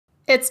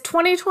It's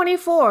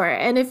 2024,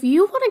 and if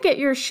you want to get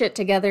your shit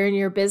together in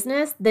your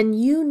business, then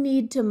you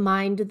need to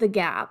mind the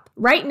gap.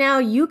 Right now,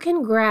 you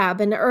can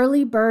grab an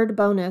early bird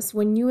bonus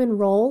when you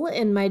enroll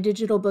in my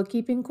digital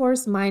bookkeeping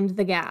course, Mind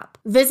the Gap.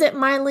 Visit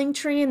my link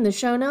tree in the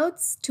show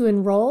notes to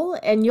enroll,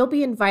 and you'll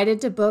be invited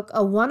to book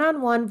a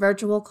one-on-one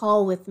virtual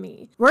call with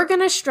me. We're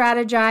going to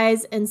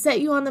strategize and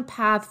set you on the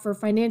path for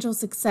financial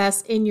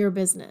success in your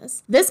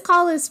business. This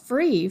call is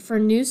free for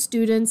new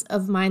students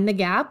of Mind the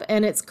Gap,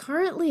 and it's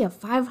currently a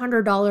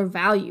 $500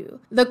 value.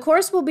 The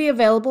course will be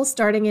available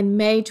starting in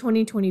May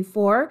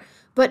 2024,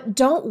 but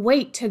don't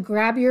wait to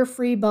grab your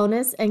free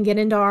bonus and get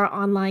into our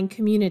online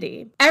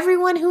community.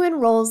 Everyone who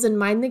enrolls in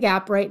Mind the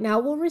Gap right now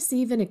will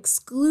receive an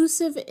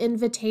exclusive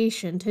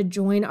invitation to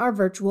join our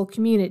virtual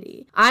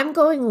community. I'm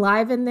going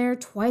live in there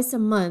twice a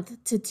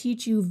month to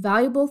teach you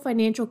valuable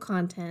financial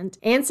content,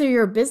 answer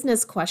your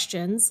business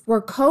questions,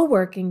 we're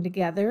co-working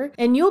together,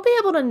 and you'll be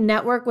able to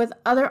network with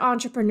other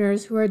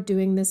entrepreneurs who are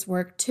doing this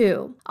work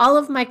too. All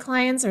of my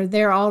clients are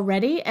there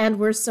already, and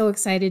we're so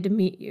excited to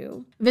meet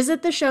you.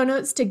 Visit the show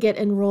notes to get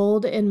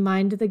enrolled in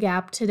Mind the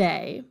Gap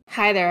today.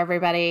 Hi there,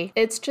 everybody.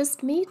 It's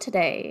just me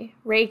today,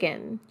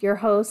 Regan, your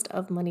host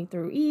of Money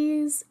Through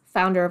Ease,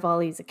 founder of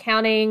All Ease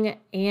Accounting,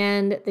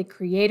 and the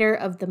creator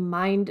of the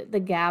Mind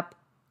the Gap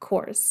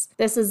course.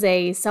 This is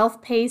a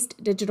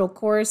self-paced digital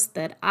course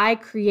that I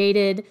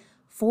created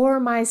for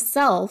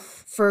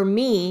myself, for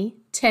me,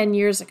 10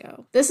 years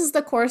ago. This is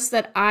the course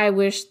that I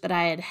wish that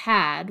I had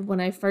had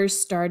when I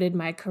first started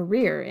my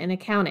career in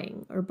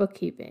accounting or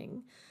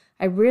bookkeeping.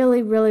 I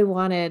really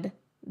wanted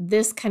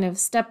this kind of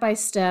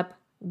step-by-step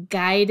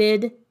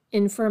guided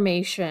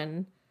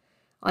information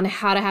on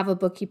how to have a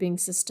bookkeeping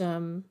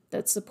system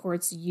that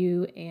supports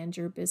you and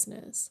your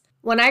business.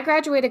 When I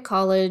graduated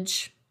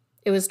college,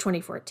 it was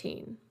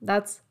 2014.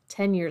 That's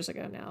 10 years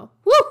ago now.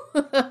 Woo!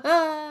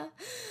 I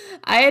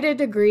had a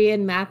degree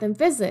in math and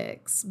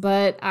physics,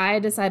 but I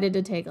decided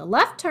to take a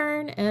left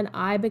turn and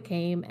I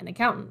became an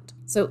accountant.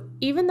 So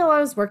even though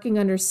I was working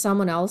under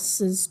someone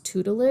else's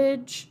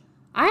tutelage,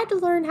 I had to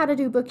learn how to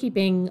do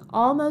bookkeeping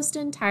almost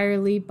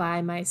entirely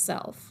by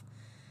myself.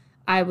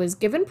 I was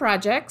given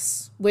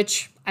projects,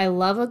 which I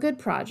love a good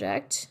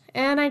project,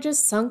 and I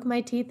just sunk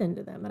my teeth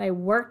into them and I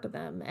worked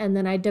them, and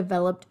then I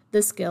developed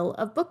the skill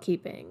of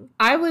bookkeeping.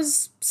 I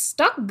was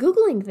stuck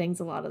Googling things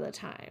a lot of the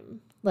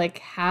time, like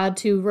how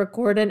to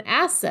record an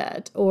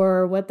asset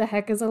or what the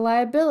heck is a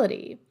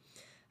liability.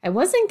 I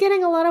wasn't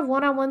getting a lot of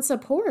one-on-one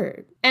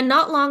support. And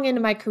not long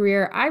into my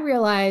career, I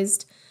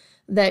realized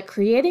that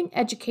creating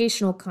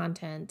educational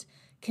content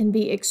can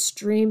be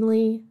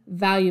extremely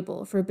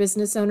valuable for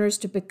business owners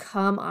to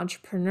become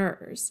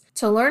entrepreneurs,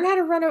 to learn how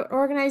to run an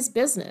organized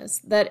business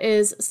that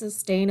is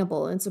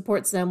sustainable and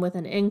supports them with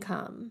an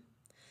income.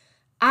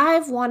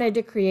 I've wanted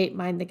to create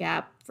Mind the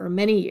Gap for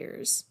many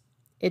years.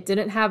 It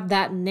didn't have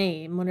that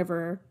name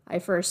whenever I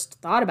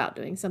first thought about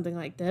doing something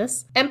like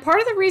this. And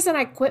part of the reason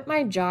I quit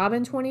my job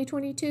in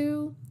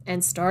 2022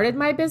 and started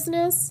my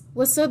business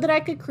was so that I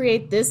could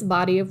create this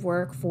body of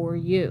work for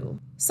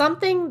you.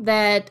 Something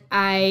that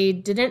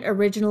I didn't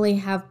originally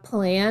have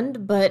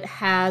planned, but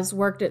has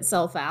worked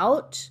itself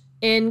out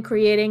in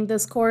creating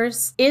this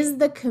course is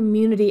the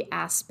community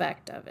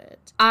aspect of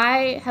it.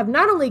 I have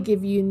not only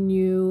given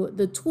you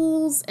the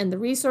tools and the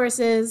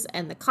resources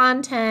and the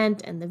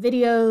content and the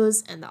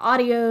videos and the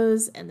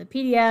audios and the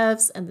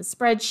PDFs and the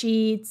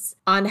spreadsheets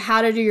on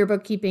how to do your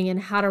bookkeeping and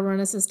how to run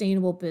a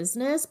sustainable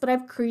business, but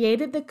I've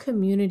created the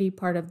community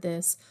part of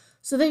this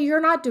so that you're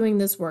not doing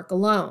this work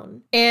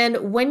alone.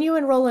 And when you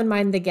enroll in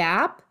Mind the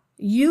Gap,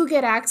 you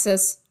get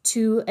access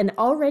to an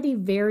already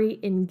very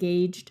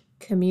engaged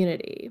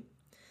community.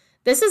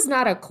 This is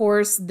not a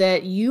course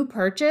that you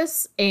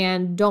purchase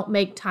and don't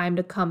make time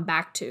to come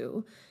back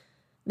to.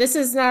 This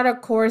is not a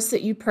course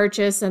that you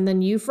purchase and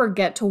then you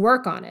forget to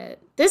work on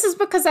it. This is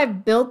because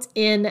I've built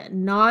in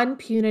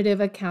non-punitive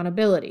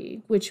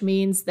accountability, which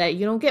means that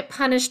you don't get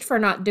punished for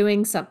not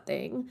doing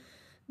something.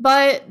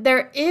 But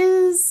there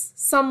is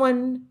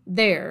someone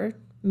there,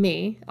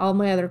 me, all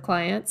my other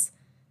clients,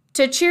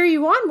 to cheer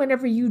you on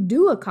whenever you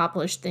do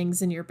accomplish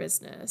things in your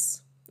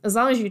business, as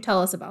long as you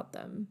tell us about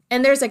them.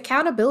 And there's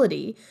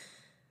accountability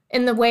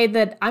in the way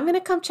that I'm going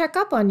to come check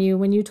up on you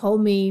when you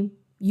told me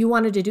you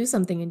wanted to do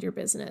something in your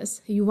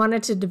business. You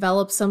wanted to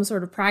develop some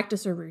sort of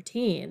practice or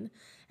routine.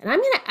 And I'm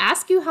going to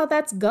ask you how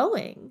that's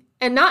going.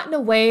 And not in a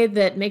way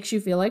that makes you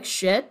feel like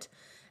shit,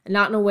 and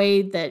not in a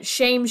way that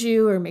shames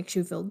you or makes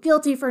you feel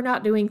guilty for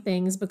not doing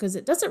things, because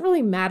it doesn't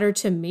really matter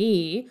to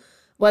me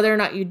whether or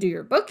not you do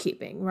your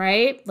bookkeeping,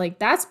 right? Like,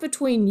 that's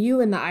between you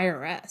and the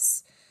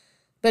IRS.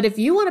 But if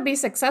you want to be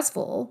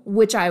successful,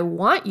 which I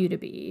want you to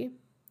be,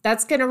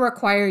 that's going to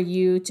require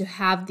you to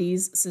have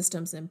these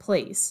systems in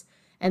place.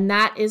 And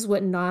that is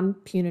what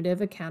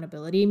non-punitive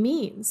accountability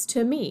means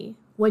to me.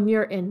 When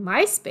you're in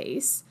my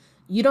space,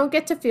 you don't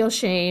get to feel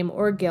shame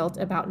or guilt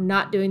about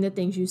not doing the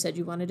things you said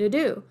you wanted to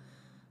do.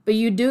 But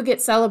you do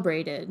get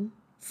celebrated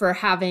for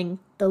having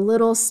the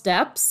little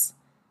steps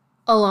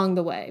along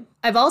the way.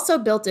 I've also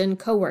built in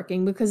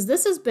co-working because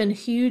this has been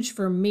huge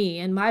for me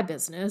and my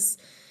business,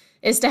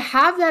 is to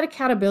have that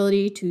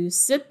accountability to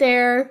sit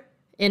there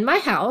in my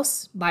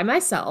house by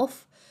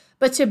myself,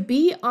 but to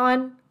be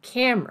on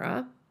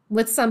camera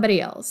with somebody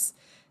else,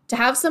 to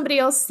have somebody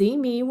else see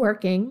me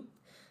working,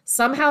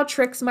 somehow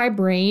tricks my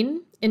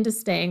brain into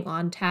staying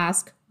on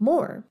task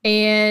more.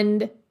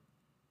 And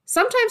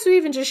sometimes we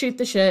even just shoot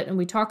the shit and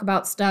we talk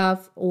about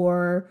stuff,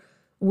 or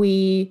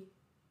we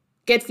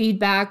get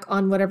feedback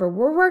on whatever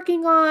we're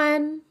working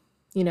on,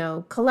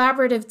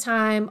 collaborative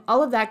time.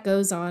 All of that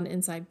goes on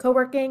inside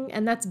coworking,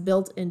 and that's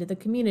built into the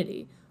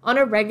community on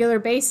a regular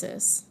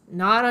basis,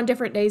 not on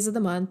different days of the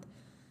month,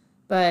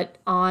 but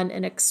on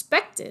an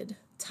expected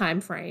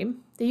time frame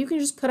that you can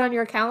just put on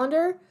your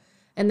calendar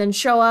and then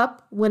show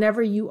up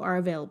whenever you are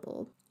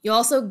available. You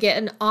also get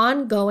an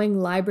ongoing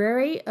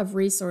library of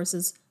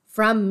resources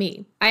from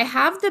me. I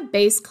have the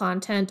base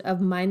content of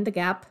Mind the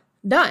Gap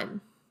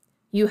done.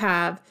 You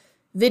have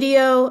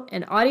video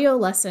and audio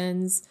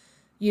lessons.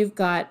 You've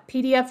got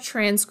PDF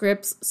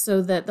transcripts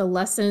so that the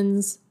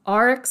lessons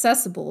are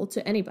accessible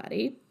to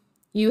anybody.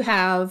 You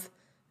have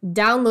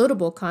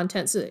downloadable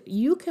content so that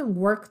you can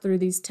work through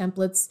these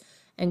templates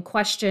and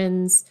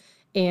questions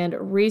and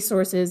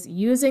resources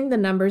using the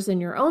numbers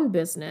in your own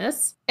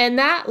business. And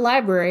that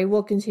library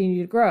will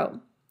continue to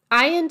grow.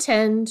 I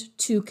intend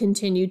to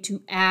continue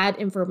to add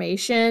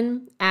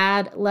information,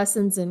 add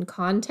lessons and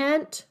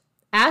content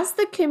as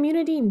the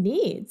community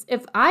needs.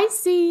 If I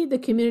see the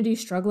community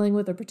struggling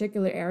with a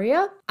particular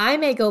area, I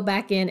may go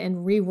back in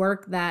and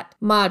rework that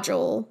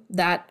module,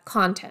 that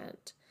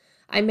content.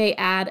 I may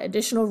add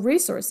additional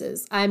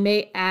resources. I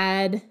may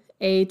add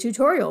a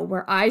tutorial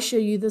where I show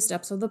you the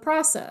steps of the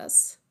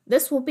process.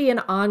 This will be an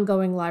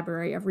ongoing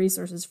library of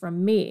resources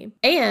from me.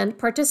 And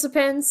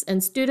participants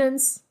and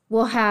students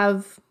will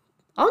have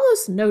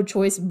almost no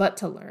choice but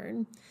to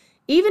learn,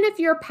 even if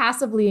you're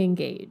passively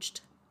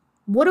engaged.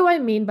 What do I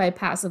mean by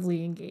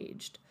passively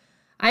engaged?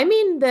 I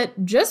mean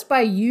that just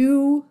by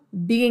you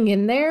being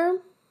in there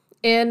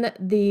in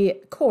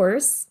the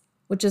course,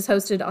 which is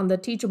hosted on the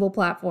Teachable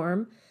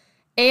platform,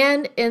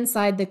 and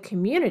inside the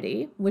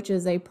community, which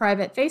is a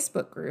private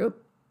Facebook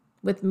group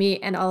with me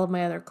and all of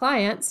my other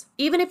clients,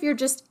 even if you're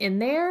just in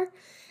there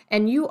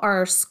and you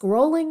are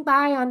scrolling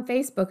by on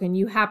Facebook and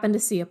you happen to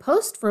see a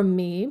post from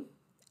me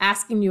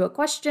asking you a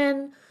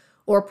question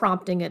or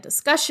prompting a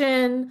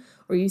discussion,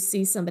 or you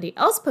see somebody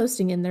else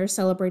posting in there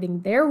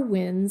celebrating their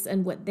wins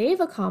and what they've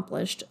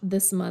accomplished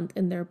this month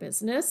in their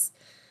business,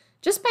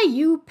 just by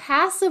you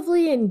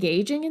passively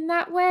engaging in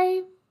that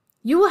way,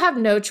 you will have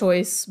no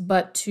choice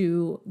but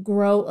to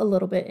grow a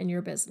little bit in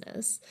your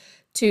business,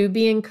 to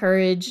be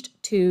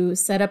encouraged to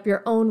set up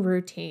your own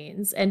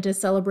routines and to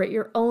celebrate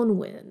your own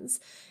wins,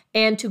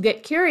 and to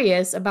get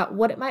curious about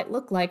what it might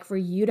look like for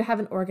you to have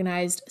an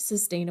organized,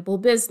 sustainable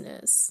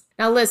business.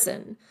 Now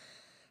listen,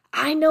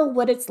 I know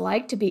what it's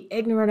like to be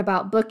ignorant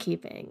about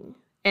bookkeeping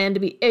and to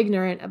be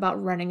ignorant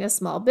about running a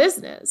small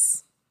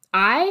business.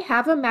 I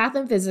have a math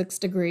and physics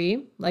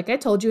degree, like I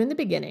told you in the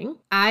beginning.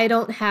 I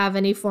don't have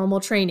any formal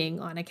training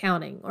on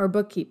accounting or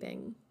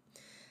bookkeeping.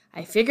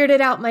 I figured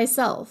it out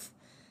myself.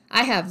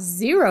 I have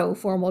zero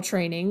formal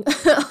training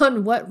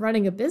on what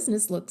running a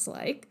business looks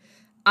like.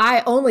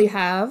 I only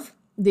have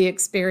the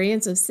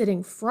experience of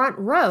sitting front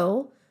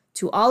row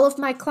to all of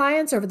my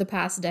clients over the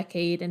past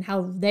decade and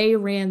how they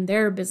ran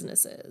their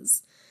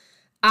businesses.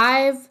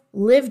 I've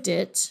lived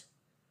it,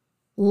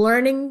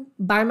 learning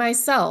by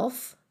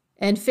myself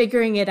and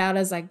figuring it out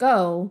as I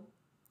go,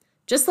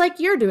 just like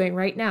you're doing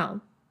right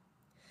now.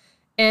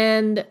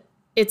 And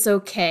it's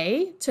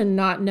okay to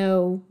not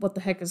know what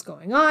the heck is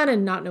going on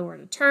and not know where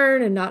to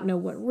turn and not know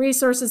what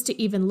resources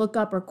to even look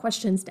up or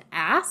questions to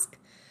ask.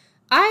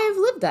 I've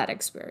lived that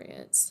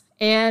experience.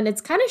 And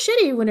it's kind of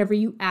shitty whenever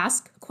you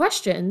ask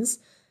questions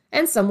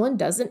and someone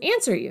doesn't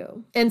answer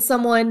you, and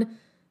someone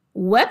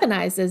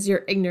weaponizes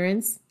your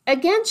ignorance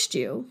against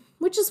you,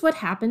 which is what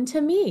happened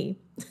to me.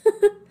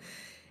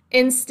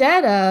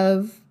 Instead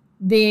of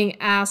being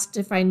asked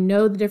if I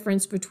know the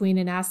difference between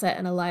an asset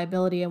and a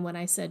liability, and when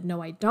I said,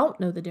 no, I don't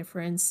know the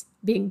difference,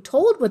 being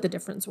told what the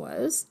difference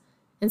was,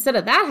 instead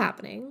of that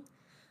happening,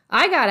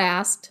 I got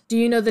asked, do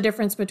you know the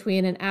difference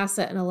between an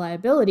asset and a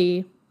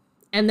liability?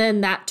 And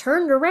then that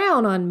turned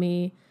around on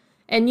me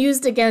and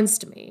used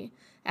against me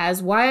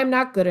as why I'm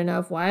not good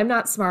enough, why I'm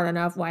not smart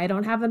enough, why I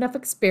don't have enough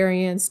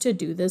experience to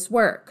do this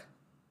work.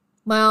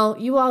 Well,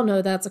 you all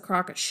know that's a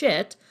crock of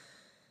shit.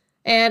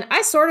 And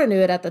I sort of knew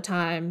it at the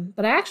time,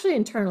 but I actually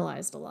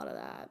internalized a lot of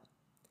that.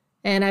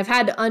 And I've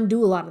had to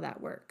undo a lot of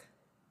that work.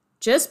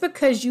 Just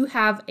because you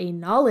have a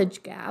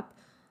knowledge gap,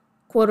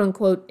 quote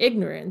unquote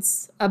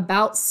ignorance,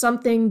 about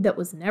something that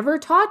was never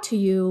taught to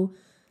you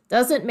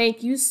doesn't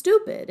make you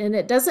stupid, and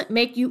it doesn't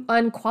make you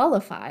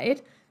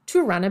unqualified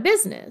to run a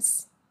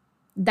business.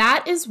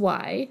 That is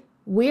why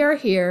we are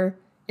here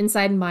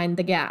inside Mind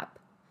the Gap.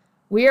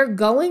 We are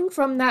going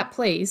from that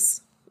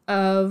place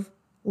of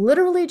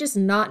literally just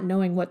not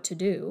knowing what to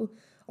do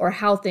or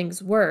how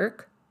things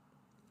work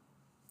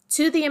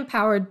to the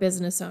empowered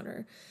business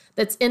owner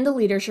that's in the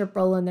leadership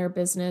role in their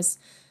business,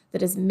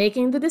 that is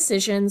making the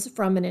decisions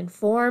from an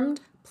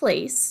informed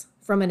place,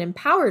 from an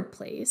empowered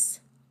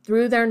place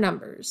through their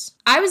numbers.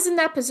 I was in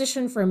that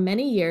position for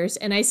many years,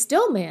 and I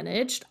still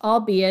managed,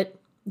 albeit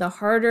the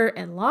harder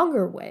and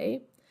longer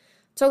way,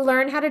 to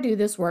learn how to do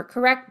this work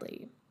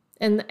correctly.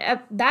 And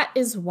that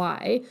is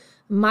why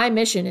my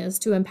mission is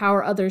to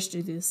empower others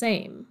to do the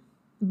same.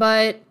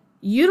 But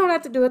you don't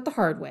have to do it the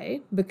hard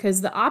way,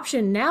 because the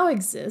option now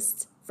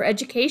exists for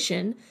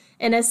education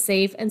in a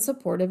safe and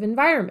supportive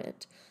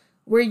environment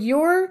where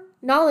your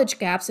knowledge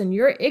gaps and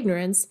your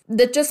ignorance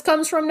that just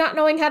comes from not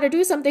knowing how to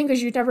do something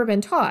because you've never been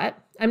taught.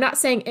 I'm not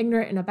saying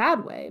ignorant in a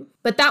bad way,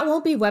 but that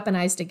won't be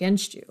weaponized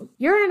against you.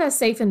 You're in a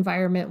safe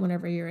environment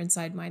whenever you're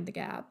inside Mind the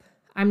Gap.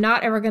 I'm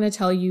not ever going to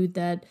tell you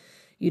that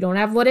you don't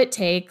have what it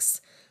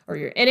takes or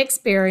you're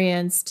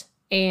inexperienced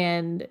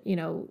and,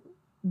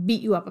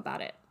 beat you up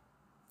about it.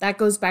 That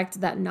goes back to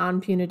that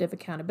non-punitive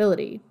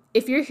accountability.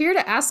 If you're here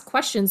to ask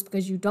questions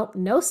because you don't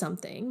know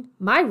something,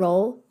 my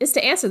role is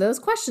to answer those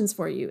questions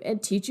for you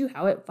and teach you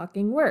how it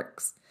fucking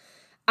works.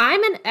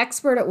 I'm an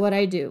expert at what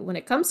I do when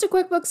it comes to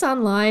QuickBooks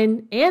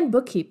Online and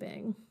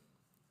bookkeeping.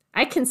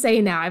 I can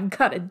say now I've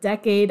got a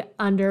decade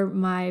under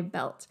my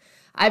belt.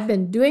 I've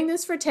been doing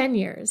this for 10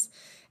 years,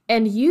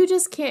 and you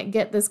just can't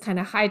get this kind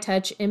of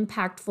high-touch,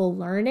 impactful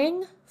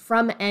learning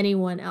from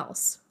anyone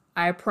else.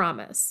 I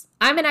promise.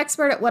 I'm an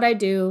expert at what I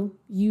do.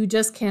 You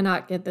just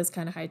cannot get this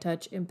kind of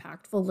high-touch,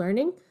 impactful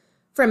learning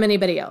from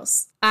anybody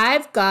else.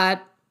 I've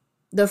got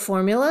the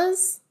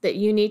formulas that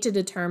you need to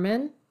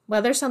determine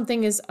whether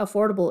something is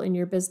affordable in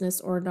your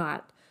business or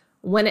not,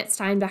 when it's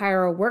time to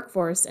hire a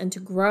workforce and to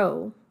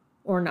grow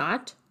or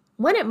not,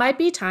 when it might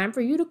be time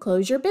for you to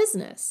close your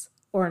business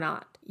or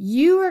not.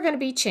 You are going to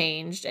be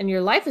changed, and your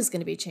life is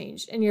going to be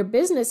changed, and your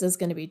business is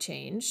going to be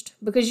changed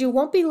because you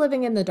won't be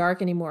living in the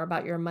dark anymore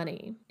about your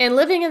money. And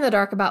living in the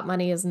dark about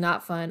money is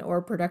not fun or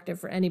productive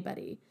for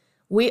anybody.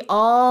 We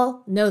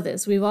all know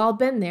this. We've all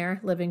been there,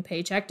 living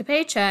paycheck to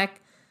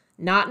paycheck,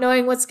 not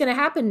knowing what's going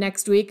to happen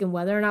next week and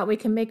whether or not we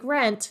can make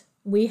rent.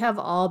 We have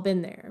all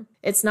been there.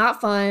 It's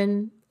not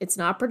fun, it's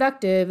not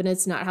productive, and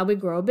it's not how we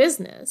grow a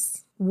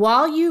business.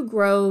 While you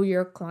grow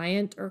your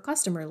client or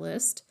customer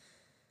list,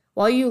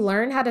 while you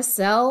learn how to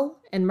sell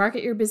and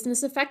market your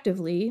business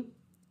effectively,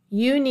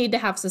 you need to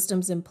have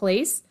systems in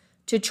place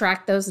to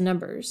track those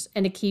numbers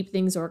and to keep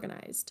things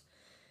organized.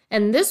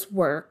 And this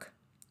work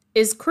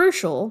is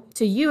crucial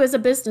to you as a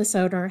business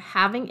owner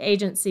having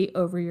agency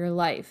over your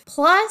life.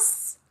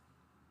 Plus,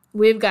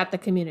 we've got the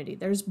community.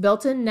 There's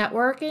built-in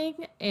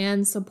networking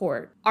and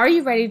support. Are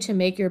you ready to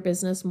make your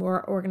business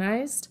more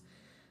organized?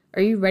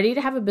 Are you ready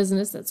to have a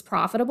business that's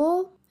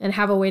profitable and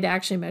have a way to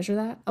actually measure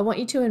that? I want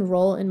you to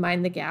enroll in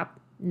Mind the Gap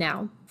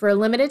now. For a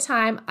limited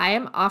time, I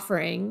am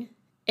offering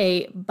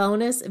a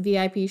bonus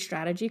VIP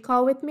strategy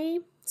call with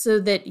me so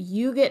that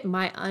you get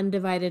my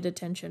undivided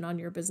attention on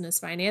your business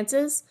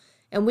finances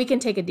and we can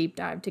take a deep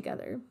dive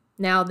together.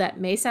 Now, that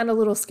may sound a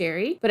little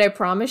scary, but I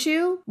promise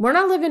you, we're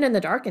not living in the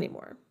dark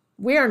anymore.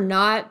 We are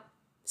not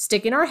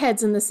sticking our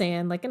heads in the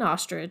sand like an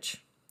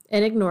ostrich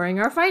and ignoring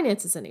our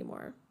finances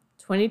anymore.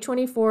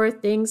 2024,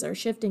 things are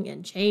shifting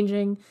and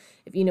changing.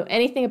 If you know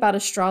anything about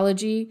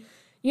astrology,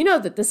 you know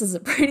that this is a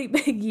pretty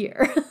big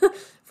year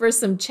for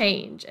some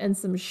change and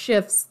some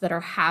shifts that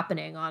are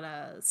happening on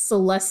a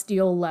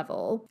celestial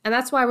level. And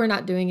that's why we're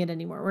not doing it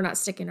anymore. We're not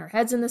sticking our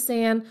heads in the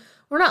sand.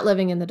 We're not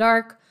living in the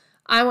dark.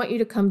 I want you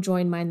to come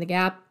join Mind the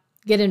Gap,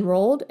 get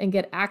enrolled, and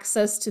get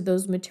access to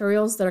those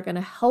materials that are going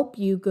to help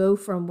you go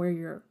from where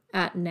you're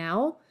at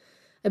now,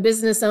 a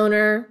business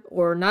owner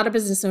or not a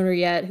business owner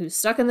yet who's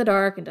stuck in the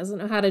dark and doesn't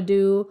know how to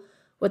do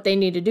what they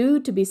need to do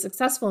to be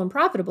successful and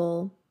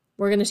profitable.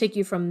 We're going to take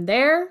you from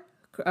there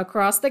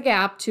across the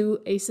gap to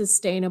a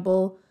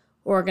sustainable,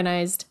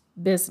 organized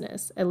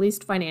business, at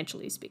least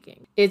financially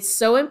speaking. It's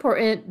so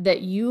important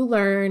that you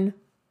learn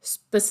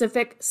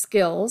specific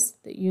skills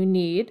that you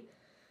need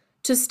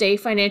to stay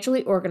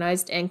financially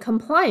organized and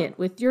compliant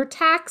with your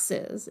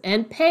taxes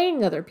and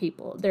paying other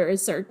people. There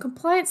is certain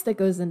compliance that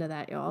goes into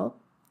that, y'all.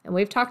 And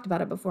we've talked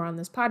about it before on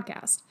this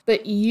podcast.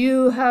 But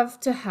you have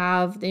to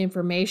have the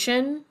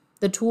information,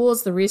 the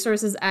tools, the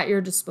resources at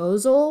your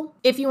disposal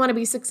if you want to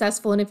be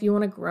successful and if you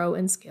want to grow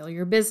and scale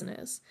your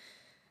business.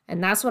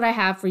 And that's what I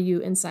have for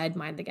you inside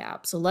Mind the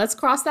Gap. So let's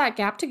cross that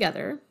gap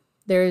together.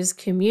 There's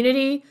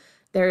community,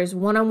 there's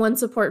one-on-one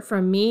support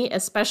from me,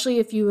 especially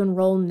if you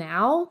enroll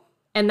now.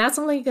 And that's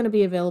only going to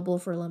be available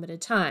for a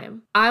limited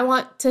time. I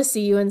want to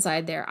see you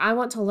inside there. I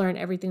want to learn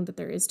everything that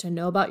there is to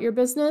know about your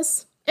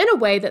business in a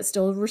way that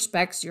still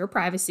respects your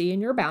privacy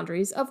and your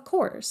boundaries, of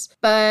course.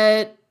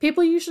 But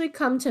people usually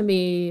come to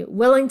me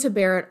willing to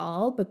bear it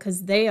all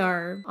because they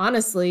are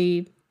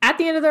honestly at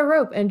the end of their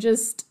rope and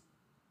just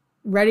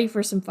ready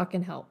for some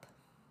fucking help.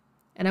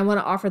 And I want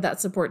to offer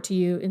that support to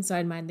you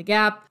inside Mind the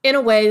Gap in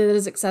a way that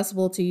is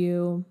accessible to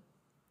you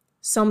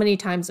so many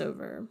times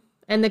over.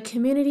 And the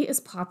community is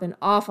popping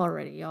off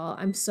already, y'all.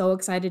 I'm so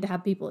excited to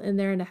have people in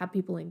there and to have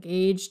people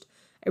engaged.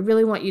 I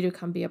really want you to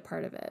come be a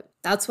part of it.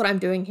 That's what I'm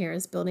doing here,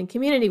 is building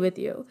community with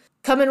you.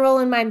 Come enroll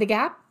in Mind the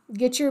Gap.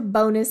 Get your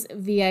bonus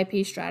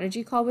VIP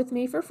strategy call with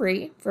me for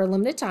free for a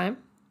limited time.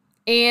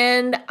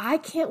 And I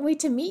can't wait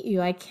to meet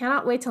you. I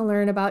cannot wait to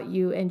learn about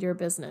you and your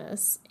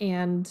business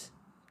and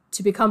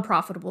to become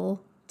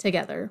profitable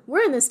together.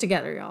 We're in this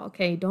together, y'all,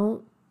 okay?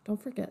 Don't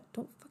forget.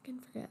 Don't fucking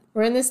forget.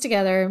 We're in this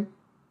together.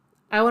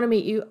 I want to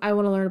meet you. I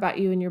want to learn about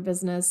you and your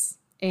business,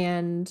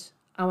 and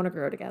I want to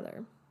grow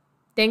together.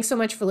 Thanks so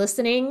much for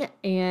listening.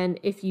 And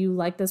if you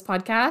like this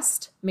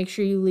podcast, make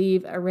sure you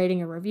leave a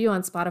rating and review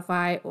on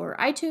Spotify or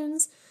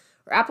iTunes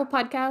or Apple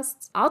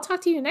Podcasts. I'll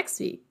talk to you next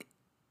week.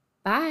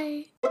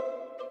 Bye.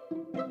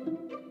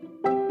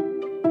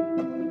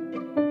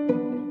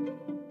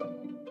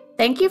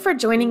 Thank you for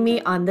joining me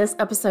on this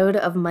episode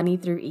of Money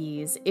Through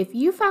Ease. If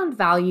you found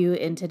value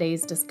in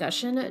today's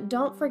discussion,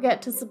 don't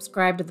forget to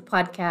subscribe to the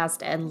podcast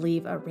and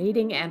leave a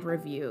rating and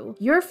review.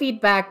 Your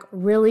feedback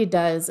really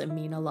does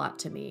mean a lot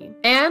to me.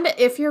 And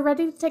if you're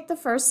ready to take the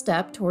first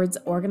step towards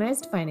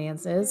organized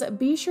finances,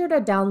 be sure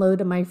to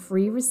download my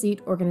free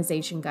receipt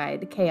organization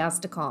guide, Chaos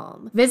to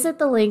Calm. Visit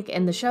the link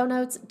in the show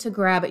notes to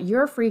grab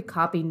your free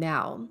copy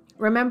now.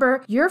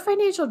 Remember, your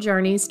financial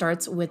journey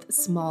starts with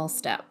small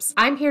steps.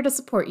 I'm here to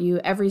support you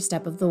every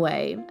step of the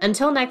way.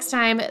 Until next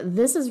time,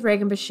 this is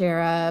Regan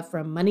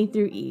from Money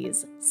Through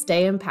Ease.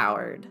 Stay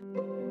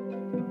empowered.